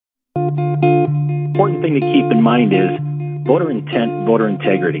Important thing to keep in mind is voter intent, voter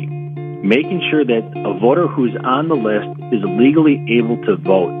integrity. Making sure that a voter who's on the list is legally able to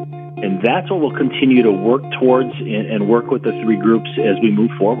vote. And that's what we'll continue to work towards and work with the three groups as we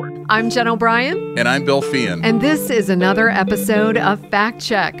move forward. I'm Jen O'Brien. And I'm Bill Feehan. And this is another episode of Fact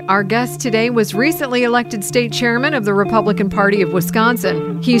Check. Our guest today was recently elected state chairman of the Republican Party of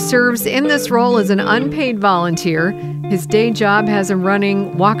Wisconsin. He serves in this role as an unpaid volunteer. His day job has him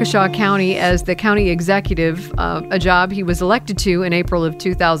running Waukesha County as the county executive, a job he was elected to in April of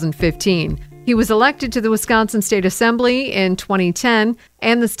 2015. He was elected to the Wisconsin State Assembly in 2010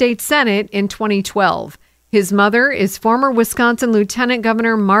 and the State Senate in 2012. His mother is former Wisconsin Lieutenant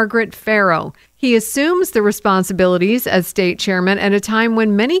Governor Margaret Farrow. He assumes the responsibilities as state chairman at a time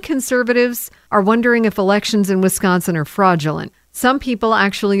when many conservatives are wondering if elections in Wisconsin are fraudulent. Some people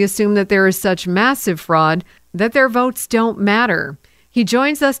actually assume that there is such massive fraud that their votes don't matter. He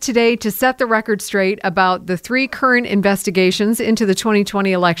joins us today to set the record straight about the three current investigations into the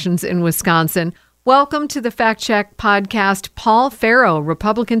 2020 elections in Wisconsin. Welcome to the Fact Check podcast, Paul Farrow,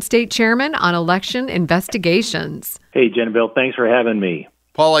 Republican State Chairman on Election Investigations. Hey, Jen and Bill, thanks for having me.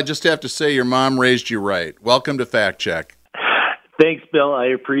 Paul, I just have to say your mom raised you right. Welcome to Fact Check. Thanks, Bill. I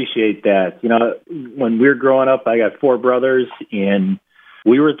appreciate that. You know, when we were growing up, I got four brothers, and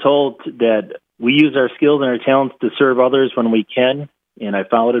we were told that we use our skills and our talents to serve others when we can. And I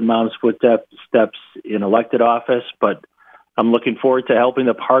followed in Mom's footsteps in elected office, but I'm looking forward to helping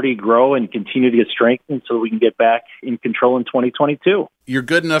the party grow and continue to get strengthened so we can get back in control in 2022. You're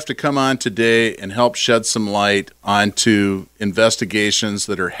good enough to come on today and help shed some light onto investigations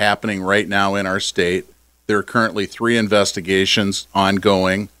that are happening right now in our state. There are currently three investigations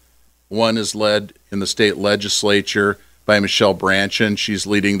ongoing. One is led in the state legislature by Michelle Branchin. She's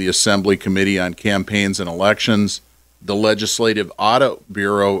leading the Assembly Committee on Campaigns and Elections. The Legislative Audit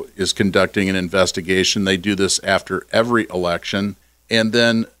Bureau is conducting an investigation. They do this after every election. And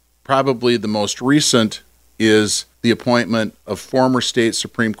then probably the most recent is the appointment of former state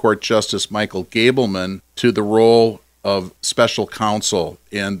Supreme Court Justice Michael Gableman to the role of special counsel.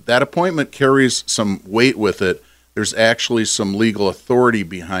 And that appointment carries some weight with it. There's actually some legal authority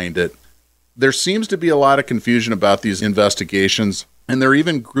behind it. There seems to be a lot of confusion about these investigations. And there are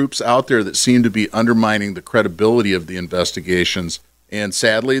even groups out there that seem to be undermining the credibility of the investigations. And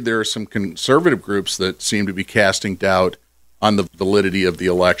sadly, there are some conservative groups that seem to be casting doubt on the validity of the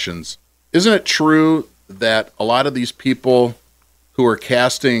elections. Isn't it true that a lot of these people who are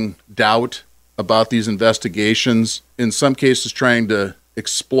casting doubt about these investigations, in some cases trying to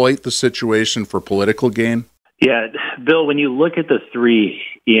exploit the situation for political gain? Yeah, Bill, when you look at the three,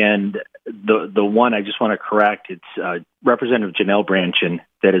 and the one I just want to correct, it's Representative Janelle Branchin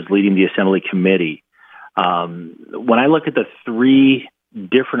that is leading the Assembly Committee. When I look at the three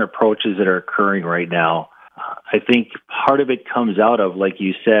different approaches that are occurring right now, I think part of it comes out of, like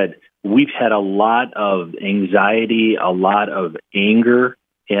you said, we've had a lot of anxiety, a lot of anger,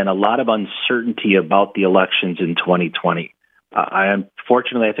 and a lot of uncertainty about the elections in 2020.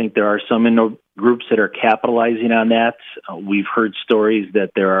 Unfortunately, I think there are some groups that are capitalizing on that. We've heard stories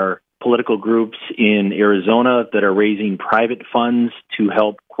that there are political groups in Arizona that are raising private funds to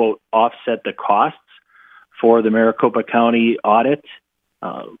help, quote, offset the costs for the Maricopa County audit.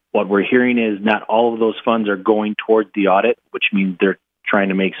 What we're hearing is not all of those funds are going towards the audit, which means they're trying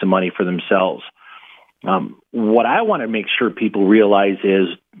to make some money for themselves. What I want to make sure people realize is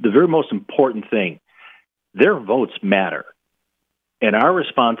the very most important thing, their votes matter. And our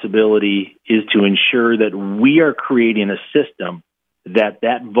responsibility is to ensure that we are creating a system that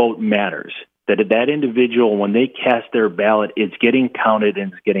vote matters, that individual, when they cast their ballot, it's getting counted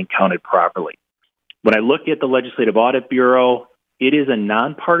and it's getting counted properly. When I look at the Legislative Audit Bureau, it is a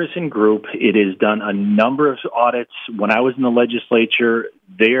nonpartisan group. It has done a number of audits. When I was in the legislature,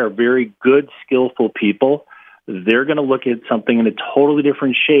 they are very good, skillful people. They're going to look at something in a totally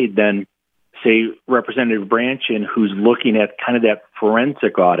different shade than, say, Representative Branchin, who's looking at kind of that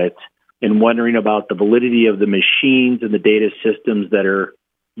forensic audit and wondering about the validity of the machines and the data systems that are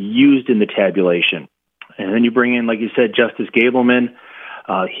used in the tabulation. And then you bring in, like you said, Justice Gableman.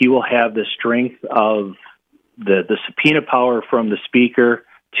 He will have the strength of the subpoena power from the Speaker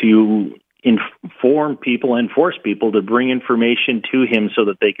to inform people and force people to bring information to him so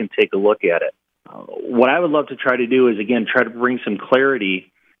that they can take a look at it. What I would love to try to do is, again, try to bring some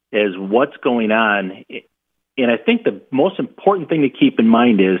clarity as what's going on. And I think the most important thing to keep in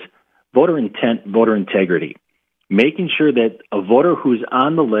mind is voter intent, voter integrity, making sure that a voter who's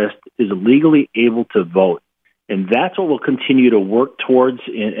on the list is legally able to vote. And that's what we'll continue to work towards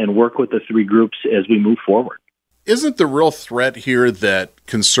and work with the three groups as we move forward. Isn't the real threat here that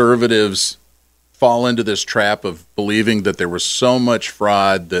conservatives fall into this trap of believing that there was so much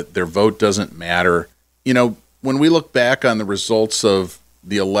fraud that their vote doesn't matter? You know, when we look back on the results of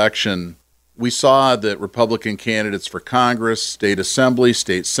the election, we saw that Republican candidates for Congress, state assembly,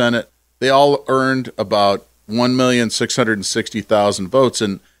 state senate, they all earned about 1,660,000 votes,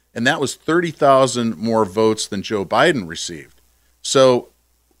 and that was 30,000 more votes than Joe Biden received. So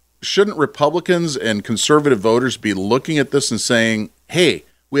shouldn't Republicans and conservative voters be looking at this and saying, hey,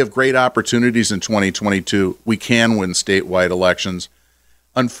 we have great opportunities in 2022. We can win statewide elections.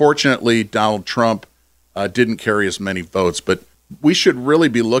 Unfortunately, Donald Trump didn't carry as many votes, but we should really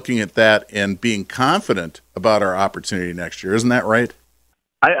be looking at that and being confident about our opportunity next year. Isn't that right?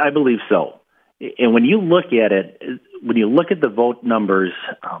 I believe so. And when you look at it, when you look at the vote numbers,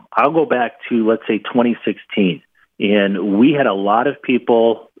 I'll go back to, let's say, 2016. And we had a lot of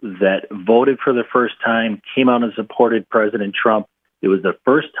people that voted for the first time, came out and supported President Trump. It was the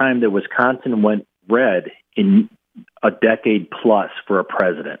first time that Wisconsin went red in a decade plus for a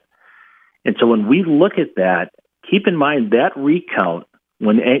president. And so when we look at that, keep in mind that recount,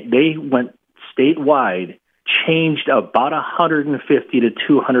 when they went statewide, changed about 150 to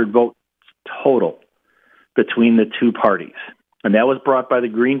 200 votes total between the two parties. And that was brought by the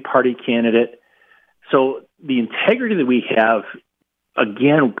Green Party candidate. So the integrity that we have,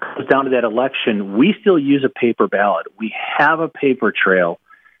 again, comes down to that election. We still use a paper ballot. We have a paper trail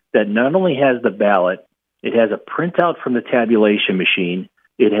that not only has the ballot, it has a printout from the tabulation machine.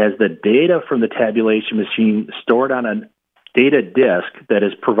 It has the data from the tabulation machine stored on a data disk that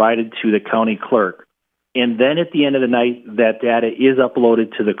is provided to the county clerk. And then at the end of the night, that data is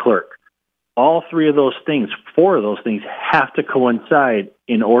uploaded to the clerk. All three of those things, four of those things, have to coincide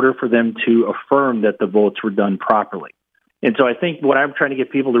in order for them to affirm that the votes were done properly. And so I think what I'm trying to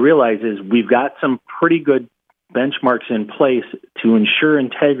get people to realize is we've got some pretty good benchmarks in place to ensure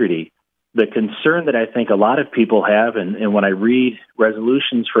integrity. The concern that I think a lot of people have, and when I read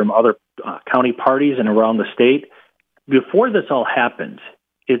resolutions from other county parties and around the state, before this all happens,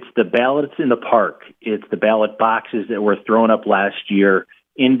 it's the ballots in the park, it's the ballot boxes that were thrown up last year,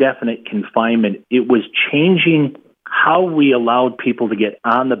 indefinite confinement. It was changing how we allowed people to get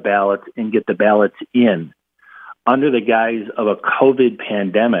on the ballots and get the ballots in under the guise of a COVID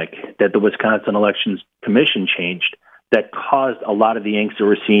pandemic that the Wisconsin Elections Commission changed that caused a lot of the angst that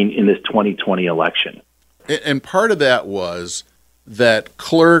we're seeing in this 2020 election. And part of that was that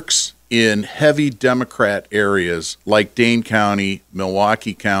clerks in heavy Democrat areas like Dane County,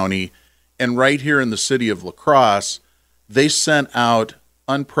 Milwaukee County, and right here in the city of La Crosse, they sent out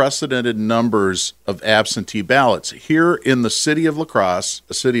unprecedented numbers of absentee ballots. Here in the city of La Crosse,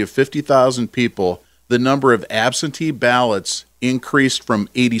 a city of 50,000 people, the number of absentee ballots increased from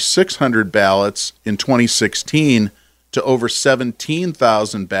 8,600 ballots in 2016 to over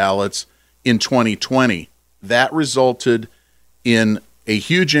 17,000 ballots in 2020. That resulted in a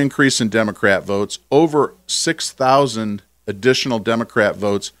huge increase in Democrat votes, over 6,000 additional Democrat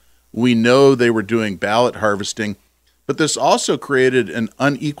votes. We know they were doing ballot harvesting, but this also created an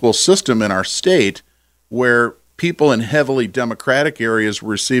unequal system in our state where people in heavily Democratic areas were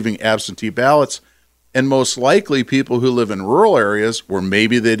receiving absentee ballots, and most likely people who live in rural areas where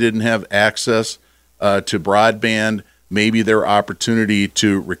maybe they didn't have access to broadband, maybe their opportunity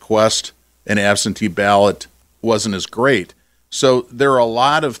to request an absentee ballot wasn't as great. So there are a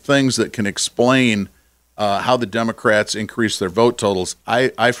lot of things that can explain how the Democrats increased their vote totals.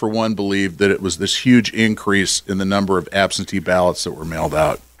 I, for one, believe that it was this huge increase in the number of absentee ballots that were mailed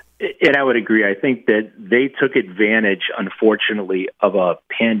out. And I would agree. I think that they took advantage, unfortunately, of a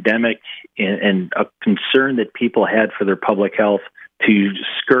pandemic and a concern that people had for their public health to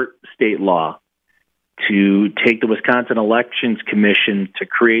skirt state law, to take the Wisconsin Elections Commission to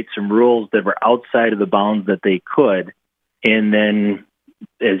create some rules that were outside of the bounds that they could. And then,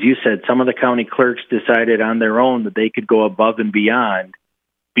 as you said, some of the county clerks decided on their own that they could go above and beyond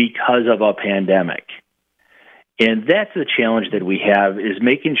because of a pandemic. And that's the challenge that we have, is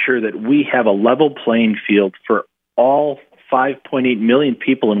making sure that we have a level playing field for all 5.8 million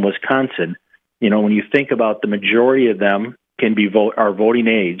people in Wisconsin. You know, when you think about the majority of them are voting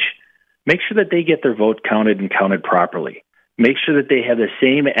age, make sure that they get their vote counted and counted properly. Make sure that they have the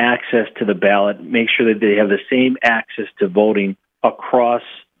same access to the ballot. Make sure that they have the same access to voting across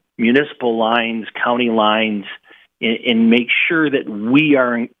municipal lines, county lines, and make sure that we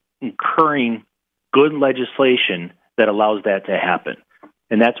are incurring good legislation that allows that to happen.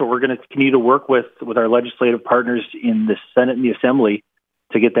 And that's what we're going to continue to work with our legislative partners in the Senate and the Assembly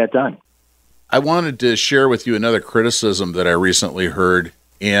to get that done. I wanted to share with you another criticism that I recently heard,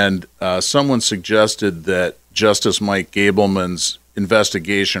 and someone suggested that Justice Mike Gableman's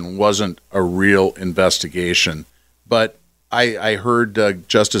investigation wasn't a real investigation. But I heard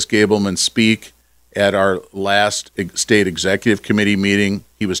Justice Gableman speak at our last state executive committee meeting.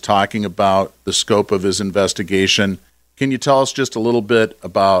 He was talking about the scope of his investigation. Can you tell us just a little bit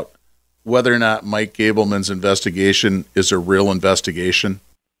about whether or not Mike Gableman's investigation is a real investigation?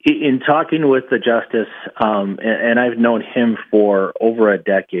 In talking with the justice, and I've known him for over a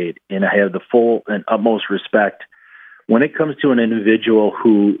decade, and I have the full and utmost respect, when it comes to an individual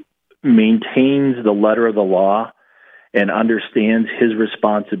who maintains the letter of the law and understands his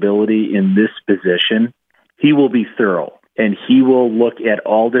responsibility in this position, he will be thorough, and he will look at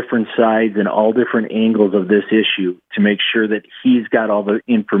all different sides and all different angles of this issue to make sure that he's got all the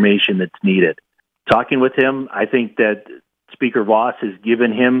information that's needed. Talking with him, I think that Speaker Voss has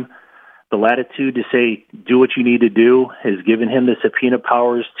given him the latitude to say, do what you need to do, has given him the subpoena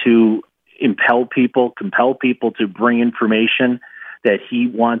powers to compel people to bring information that he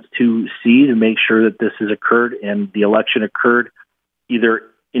wants to see to make sure that this has occurred and the election occurred either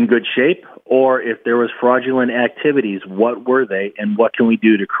in good shape, or if there was fraudulent activities, what were they and what can we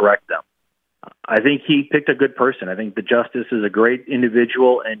do to correct them? I think he picked a good person. I think the justice is a great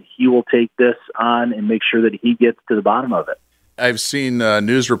individual, and he will take this on and make sure that he gets to the bottom of it. I've seen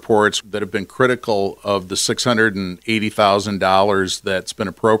news reports that have been critical of the $680,000 that's been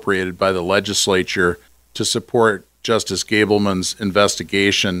appropriated by the legislature to support Justice Gableman's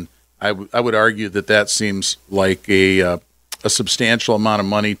investigation. I would argue that seems like a substantial amount of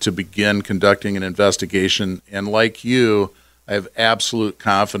money to begin conducting an investigation. And like you, I have absolute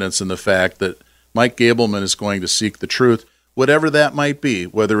confidence in the fact that Mike Gableman is going to seek the truth, whatever that might be,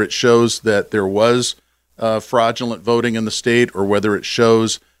 whether it shows that there was fraudulent voting in the state or whether it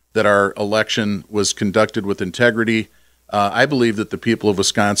shows that our election was conducted with integrity. I believe that the people of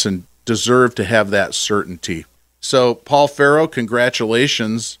Wisconsin deserve to have that certainty. So, Paul Farrow,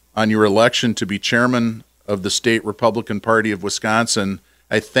 congratulations on your election to be chairman of the State Republican Party of Wisconsin.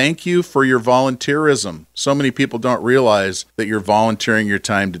 I thank you for your volunteerism. So many people don't realize that you're volunteering your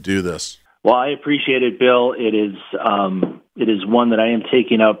time to do this. Well, I appreciate it, Bill. It is one that I am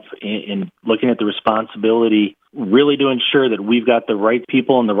taking up in looking at the responsibility, really to ensure that we've got the right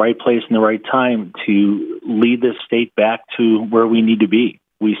people in the right place in the right time to lead this state back to where we need to be.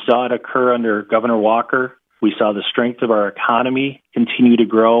 We saw it occur under Governor Walker. We saw the strength of our economy continue to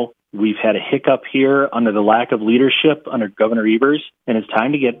grow. We've had a hiccup here under the lack of leadership under Governor Evers, and it's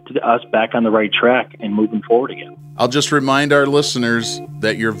time to get us back on the right track and moving forward again. I'll just remind our listeners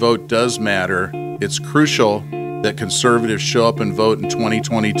that your vote does matter. It's crucial that conservatives show up and vote in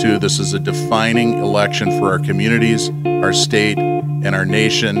 2022. This is a defining election for our communities, our state, and our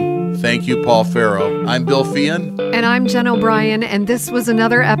nation. Thank you, Paul Farrow. I'm Bill Feehan. And I'm Jen O'Brien, and this was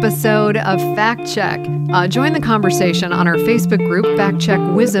another episode of Fact Check. Join the conversation on our Facebook group, Fact Check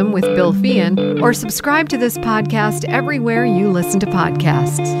Wisdom with Bill Feehan, or subscribe to this podcast everywhere you listen to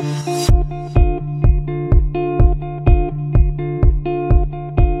podcasts.